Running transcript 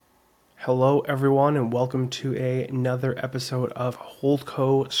Hello, everyone, and welcome to another episode of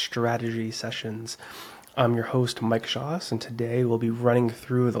Holdco Strategy Sessions. I'm your host, Mike Schoss, and today we'll be running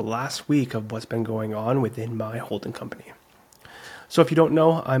through the last week of what's been going on within my holding company. So if you don't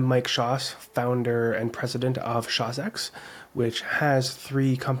know, I'm Mike Schoss, founder and president of SchossX, which has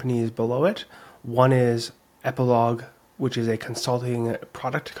three companies below it. One is Epilogue, which is a consulting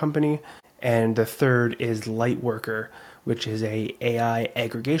product company, and the third is Lightworker, which is a AI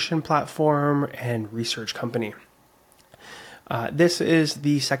aggregation platform and research company. This is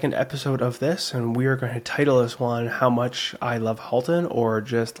the second episode of this, and we are going to title this one How Much I Love Halton, or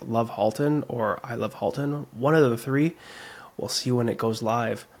just Love Halton, or I Love Halton. One of the three. We'll see when it goes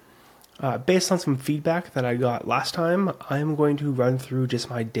live. Based on some feedback that I got last time, I'm going to run through just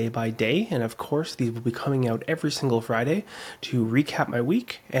my day by day, and of course these will be coming out every single Friday to recap my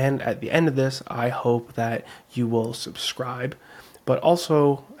week, and at the end of this I hope that you will subscribe, but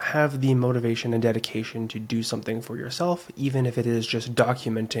also have the motivation and dedication to do something for yourself, even if it is just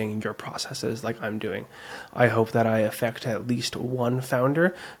documenting your processes like I'm doing. I hope that I affect at least one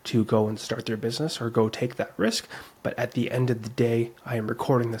founder to go and start their business or go take that risk. But at the end of the day, I am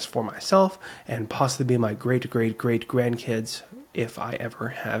recording this for myself and possibly my great grandkids if I ever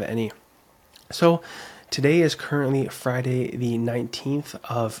have any. So today is currently Friday the 19th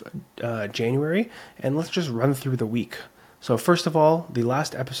of January, and let's just run through the week. So first of all, the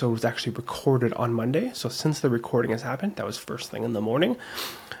last episode was actually recorded on Monday. So since the recording has happened, that was first thing in the morning.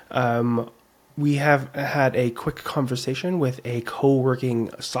 We have had a quick conversation with a co-working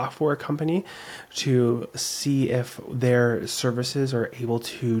software company to see if their services are able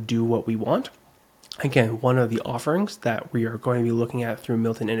to do what we want. Again, one of the offerings that we are going to be looking at through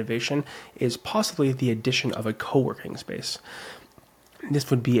Milton Innovation is possibly the addition of a co-working space.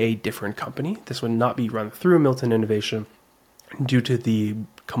 This would be a different company. This would not be run through Milton Innovation due to the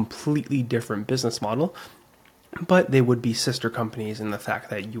completely different business model, but they would be sister companies in the fact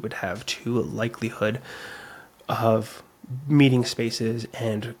that you would have two likelihood of meeting spaces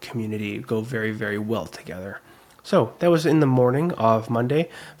and community go very, very well together. So that was in the morning of Monday,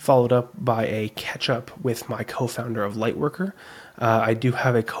 followed up by a catch up with my co-founder of Lightworker. I do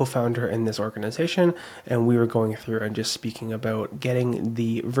have a co-founder in this organization, and we were going through and just speaking about getting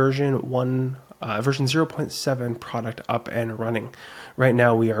the version 0.7 product up and running. Right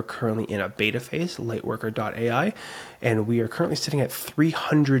now, we are currently in a beta phase, lightworker.ai, and we are currently sitting at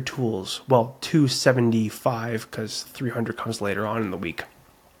 300 tools. Well, 275 because 300 comes later on in the week.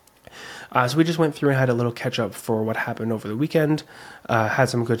 So we just went through and had a little catch up for what happened over the weekend, had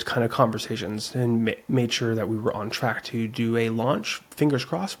some good kind of conversations, and made sure that we were on track to do a launch. Fingers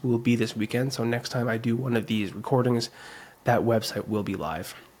crossed, will be this weekend. So next time I do one of these recordings, that website will be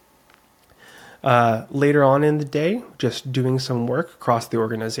live. Later on in the day, just doing some work across the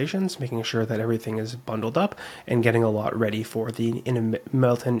organizations, making sure that everything is bundled up and getting a lot ready for the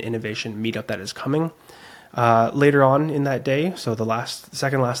Milton Innovation meetup that is coming. Later on in that day, so the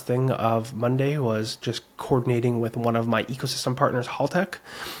second last thing of Monday was just coordinating with one of my ecosystem partners, Halton,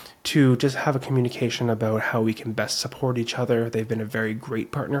 to just have a communication about how we can best support each other. They've been a very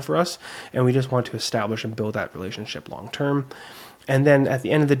great partner for us, and we just want to establish and build that relationship long term. And then at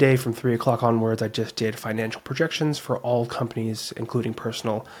the end of the day, from 3 o'clock onwards, I just did financial projections for all companies, including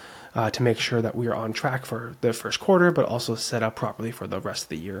personal, to make sure that we are on track for the first quarter, but also set up properly for the rest of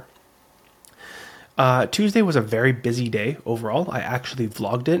the year. Tuesday was a very busy day overall. I actually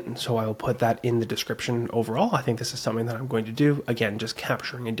vlogged it, and so I will put that in the description overall. I think this is something that I'm going to do. Again, just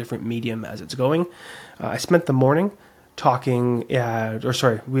capturing a different medium as it's going. I spent the morning talking, there was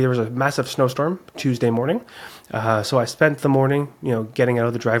a massive snowstorm Tuesday morning. So I spent the morning, getting out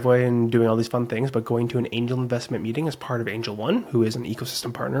of the driveway and doing all these fun things, but going to an angel investment meeting as part of Angel One, who is an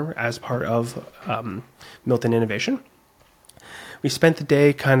ecosystem partner as part of Milton Innovation. We spent the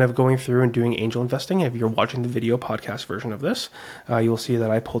day kind of going through and doing angel investing. If you're watching the video podcast version of this, you'll see that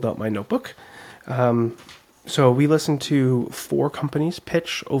I pulled out my notebook. So we listened to 4 companies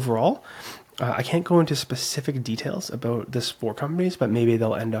pitch overall. I can't go into specific details about this 4 companies, but maybe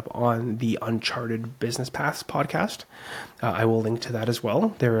they'll end up on the Uncharted Business Paths podcast. I will link to that as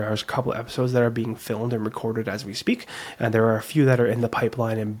well. There are a couple of episodes that are being filmed and recorded as we speak, and there are a few that are in the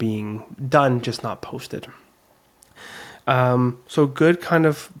pipeline and being done, just not posted. So good kind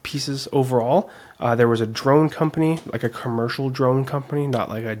of pieces overall. There was a drone company, like a commercial drone company, not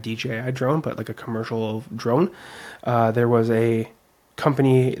like a DJI drone, but like a commercial drone. There was a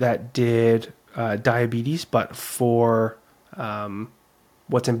company that did diabetes, but for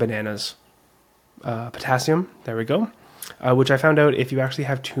what's in bananas, potassium. There we go. Which I found out if you actually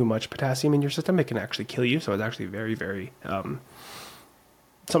have too much potassium in your system, it can actually kill you. So it's actually very, very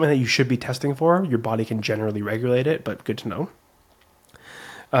something that you should be testing for. Your body can generally regulate it, but good to know.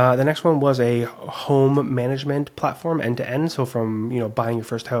 The next one was a home management platform, end to end. So from buying your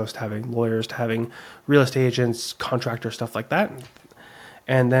first house to having lawyers to having real estate agents, contractors, stuff like that.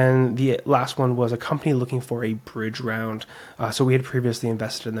 And then the last one was a company looking for a bridge round. So we had previously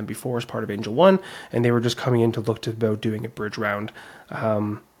invested in them before as part of Angel One, and they were just coming in to look about doing a bridge round.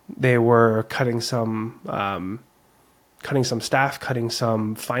 They were cutting some staff, cutting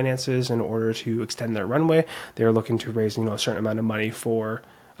some finances in order to extend their runway. They were looking to raise a certain amount of money for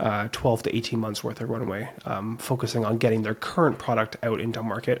 12 to 18 months worth of runway, focusing on getting their current product out into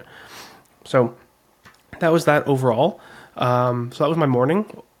market. So that was that overall. So that was my morning.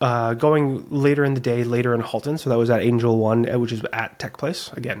 Going later in the day, later in Halton. So that was at Angel One, which is at Tech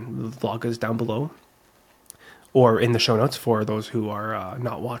Place. Again, the vlog is down below or in the show notes for those who are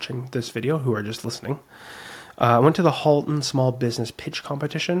not watching this video, who are just listening. I went to the Halton Small Business Pitch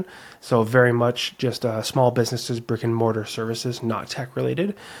Competition. So very much just small businesses, brick and mortar services, not tech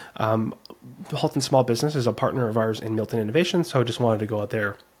related. Halton Small Business is a partner of ours in Milton Innovation. So I just wanted to go out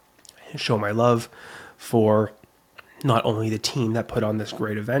there and show my love for not only the team that put on this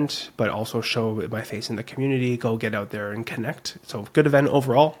great event, but also show my face in the community, go get out there and connect. So good event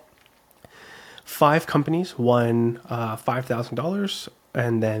overall. 5 companies won $5,000,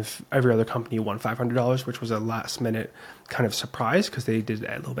 and then every other company won $500, which was a last minute kind of surprise because they did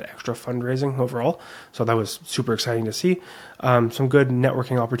a little bit extra fundraising overall. So that was super exciting to see. Some good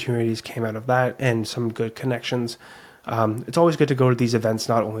networking opportunities came out of that and some good connections. It's always good to go to these events,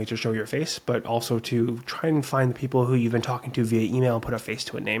 not only to show your face, but also to try and find the people who you've been talking to via email and put a face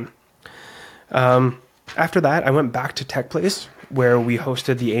to a name. After that, I went back to Tech Place where we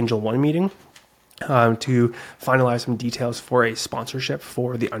hosted the Angel One meeting to finalize some details for a sponsorship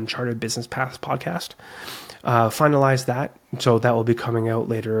for the Uncharted Business Paths podcast. Finalize that. So that will be coming out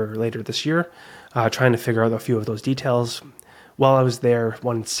later this year. Trying to figure out a few of those details. While I was there,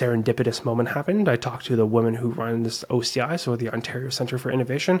 one serendipitous moment happened. I talked to the woman who runs OCI, so the Ontario Centre for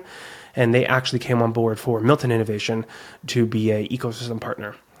Innovation, and they actually came on board for Milton Innovation to be an ecosystem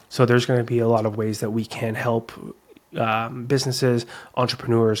partner. So there's going to be a lot of ways that we can help businesses,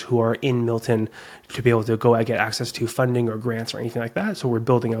 entrepreneurs who are in Milton to be able to go and get access to funding or grants or anything like that. So we're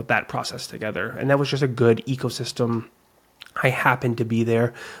building out that process together. And that was just a good ecosystem. I happened to be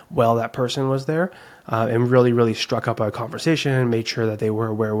there while that person was there, and really struck up a conversation and made sure that they were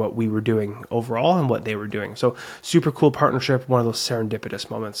aware of what we were doing overall and what they were doing. So super cool partnership, one of those serendipitous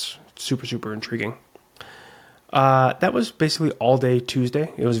moments, super intriguing. That was basically all day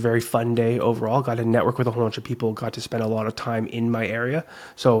Tuesday. It was a very fun day overall. Got to network with a whole bunch of people, got to spend a lot of time in my area.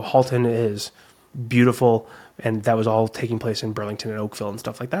 So Halton is beautiful, and that was all taking place in Burlington and Oakville and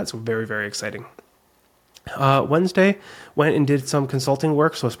stuff like that. So very exciting. Wednesday, went and did some consulting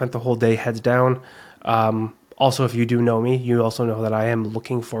work, so I spent the whole day heads down. Also, if you do know me, you also know that I am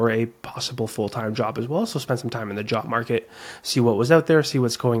looking for a possible full-time job as well, so spend some time in the job market, see what was out there, see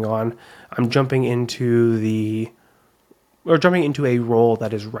what's going on. I'm jumping into a role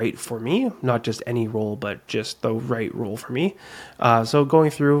that is right for me, not just any role, but just the right role for me. So going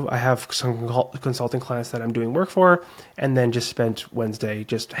through, I have some consulting clients that I'm doing work for, and then just spent Wednesday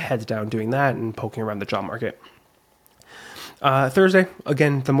just heads down doing that and poking around the job market. Thursday,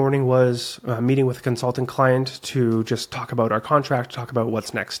 again, the morning was meeting with a consulting client to just talk about our contract, talk about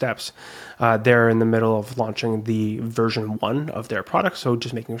what's next steps. They're in the middle of launching the version 1 of their product, so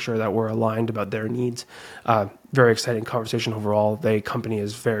just making sure that we're aligned about their needs. Very exciting conversation overall. The company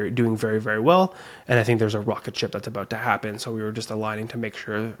is doing very well, and I think there's a rocket ship that's about to happen, so we were just aligning to make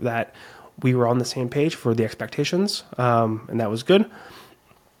sure that we were on the same page for the expectations, and that was good.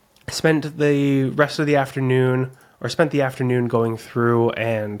 Spent the afternoon going through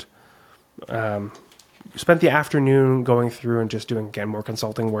and just doing, again, more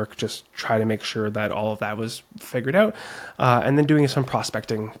consulting work, just try to make sure that all of that was figured out, and then doing some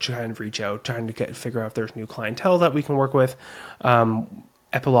prospecting, trying to reach out, figure out if there's new clientele that we can work with.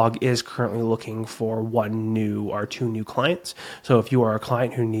 Epilogue is currently looking for 2 new clients. So if you are a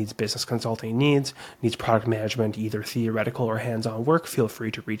client who needs business consulting needs product management, either theoretical or hands-on work, feel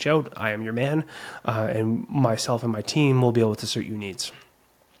free to reach out. I am your man, and myself and my team will be able to suit your needs.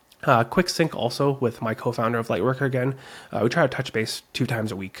 Quick sync also with my co-founder of Lightworker again. We try to touch base 2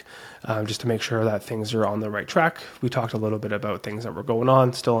 times a week, just to make sure that things are on the right track. We talked a little bit about things that were going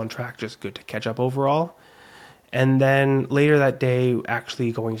on, still on track, just good to catch up overall. And then later that day,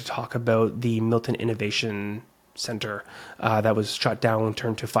 actually going to talk about the Milton Innovation Center that was shut down,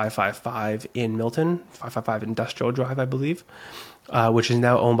 turned to 555 in Milton, 555 Industrial Drive, I believe. which is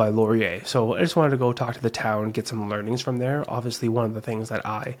now owned by Laurier. So I just wanted to go talk to the town, get some learnings from there. Obviously, one of the things that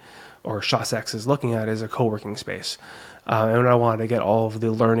Shawsex is looking at is a co-working space. And I wanted to get all of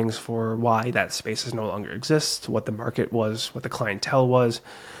the learnings for why that space no longer exists, what the market was, what the clientele was,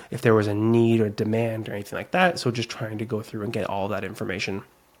 if there was a need or demand or anything like that. So just trying to go through and get all that information,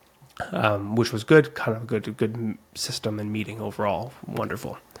 which was good, kind of a good system and meeting overall.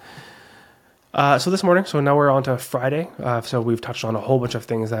 Wonderful. So this morning, so now we're on to Friday. So we've touched on a whole bunch of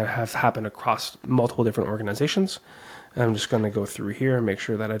things that have happened across multiple different organizations. I'm just going to go through here and make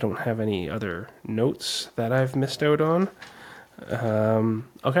sure that I don't have any other notes that I've missed out on.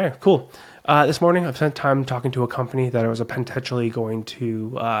 Okay, cool. This morning, I've spent time talking to a company that I was potentially going to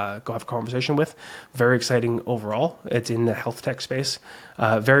go have a conversation with. Very exciting overall. It's in the health tech space.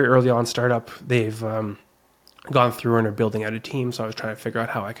 Very early on startup. They've gone through and are building out a team, so I was trying to figure out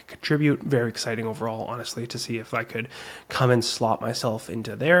how I could contribute. Very exciting overall, honestly, to see if I could come and slot myself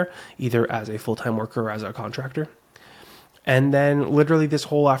into there, either as a full-time worker or as a contractor. And then literally this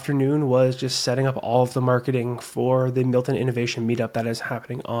whole afternoon was just setting up all of the marketing for the Milton Innovation Meetup that is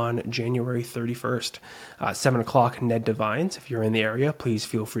happening on January 31st, 7 o'clock, Ned Devines. If you're in the area, please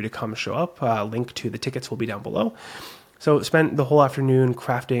feel free to come show up. Link to the tickets will be down below. So spent the whole afternoon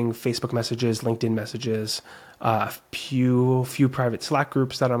crafting Facebook messages, LinkedIn messages, a few private Slack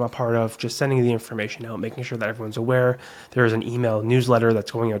groups that I'm a part of, just sending the information out, making sure that everyone's aware. There is an email newsletter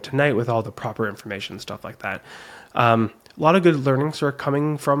that's going out tonight with all the proper information, stuff like that. A lot of good learnings are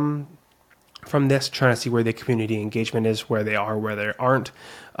coming from this, trying to see where the community engagement is, where they are, where they aren't,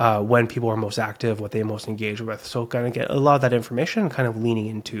 when people are most active, what they most engage with. So kind of get a lot of that information, kind of leaning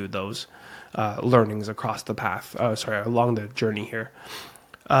into those learnings across the path, along the journey here.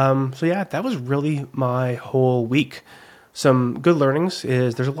 So yeah, that was really my whole week. Some good learnings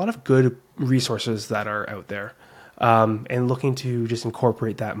is there's a lot of good resources that are out there. And looking to just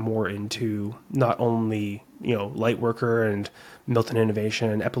incorporate that more into not only, Lightworker and Milton Innovation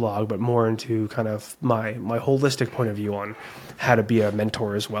and Epilogue, but more into kind of my holistic point of view on how to be a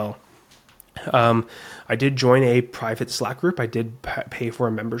mentor as well. I did join a private Slack group. I did pay for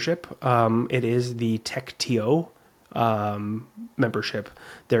a membership. It is the TechTO membership,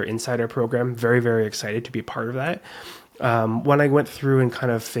 their insider program. Very, very excited to be part of that. When I went through and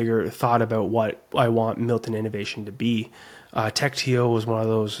kind of thought about what I want Milton Innovation to be, TechTO was one of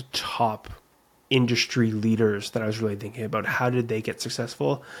those top industry leaders that I was really thinking about. How did they get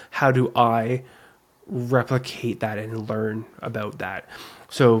successful? How do I replicate that and learn about that?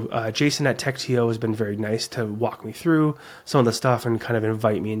 So Jason at TechTO has been very nice to walk me through some of the stuff and kind of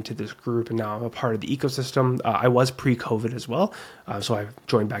invite me into this group. And now I'm a part of the ecosystem. I was pre-COVID as well, so I've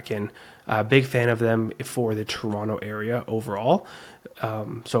joined back in. Big fan of them for the Toronto area overall.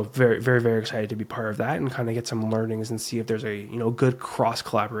 So very, very, very excited to be part of that and kind of get some learnings and see if there's a good cross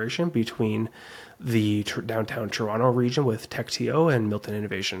collaboration between the downtown Toronto region with TechTO and Milton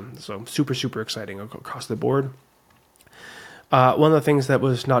Innovation. So super, super exciting across the board. One of the things that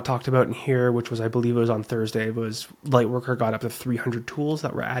was not talked about in here, which was, I believe it was on Thursday, was Lightworker got up to 300 tools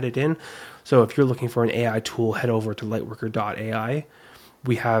that were added in. So if you're looking for an AI tool, head over to lightworker.ai.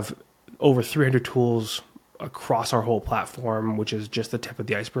 We have over 300 tools across our whole platform, which is just the tip of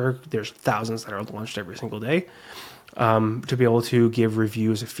the iceberg. There's thousands that are launched every single day. To be able to give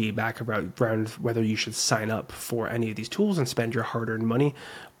reviews of feedback around whether you should sign up for any of these tools and spend your hard-earned money,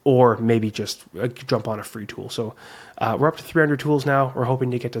 or maybe just jump on a free tool. So we're up to 300 tools now. We're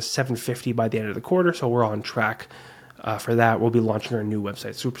hoping to get to 750 by the end of the quarter, so we're on track for that. We'll be launching our new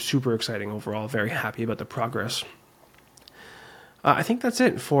website. Super, super exciting overall. Very happy about the progress. I think that's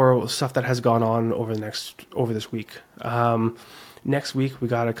it for stuff that has gone on over this week. Next week, we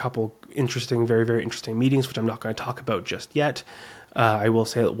got a couple interesting, very, very interesting meetings, which I'm not going to talk about just yet. I will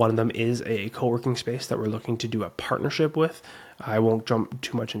say that one of them is a co-working space that we're looking to do a partnership with. I won't jump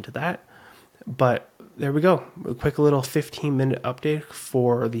too much into that, but there we go. A quick little 15-minute update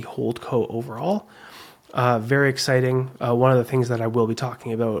for the Holdco overall. Very exciting. One of the things that I will be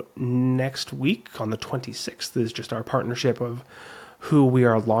talking about next week on the 26th is just our partnership of who we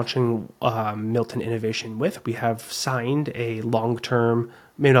are launching Milton Innovation with. We have signed a long-term,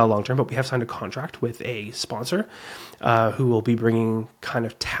 maybe not long-term, but we have signed a contract with a sponsor who will be bringing kind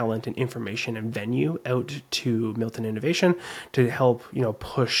of talent and information and venue out to Milton Innovation to help,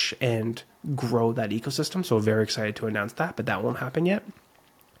 push and grow that ecosystem. So very excited to announce that, but that won't happen yet.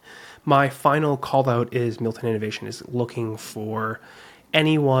 My final call out is Milton Innovation is looking for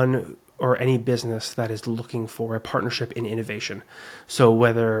anyone or any business that is looking for a partnership in innovation. So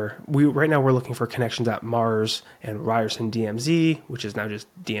whether right now we're looking for connections at Mars and Ryerson DMZ, which is now just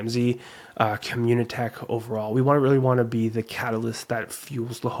DMZ, Communitech overall. We really want to be the catalyst that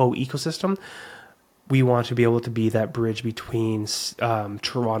fuels the whole ecosystem. We want to be able to be that bridge between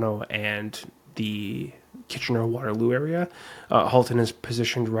Toronto and the Kitchener-Waterloo area. Halton is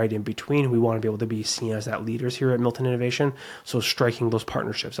positioned right in between. We want to be able to be seen as that leaders here at Milton Innovation. So striking those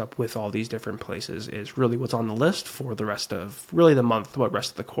partnerships up with all these different places is really what's on the list for the rest of really the month, what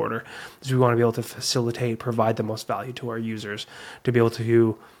rest of the quarter. Is we want to be able to facilitate, provide the most value to our users, to be able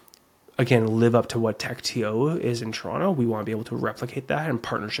to again, live up to what TechTO is in Toronto. We want to be able to replicate that, and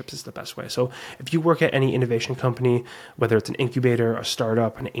partnerships is the best way. So if you work at any innovation company, whether it's an incubator, a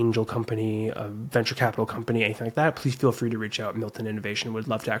startup, an angel company, a venture capital company, anything like that, please feel free to reach out. Milton Innovation would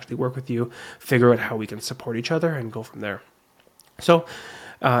love to actually work with you, figure out how we can support each other, and go from there. So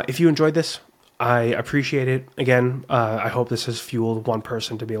if you enjoyed this, I appreciate it. Again, I hope this has fueled one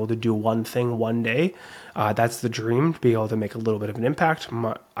person to be able to do one thing one day. That's the dream, to be able to make a little bit of an impact.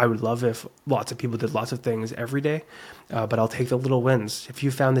 I would love if lots of people did lots of things every day, but I'll take the little wins. If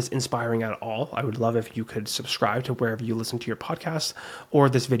you found this inspiring at all, I would love if you could subscribe to wherever you listen to your podcasts or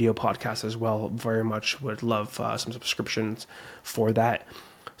this video podcast as well. Very much would love some subscriptions for that.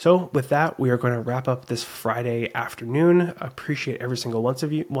 So with that, we are going to wrap up this Friday afternoon. Appreciate every single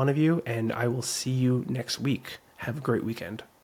one of you, and I will see you next week. Have a great weekend.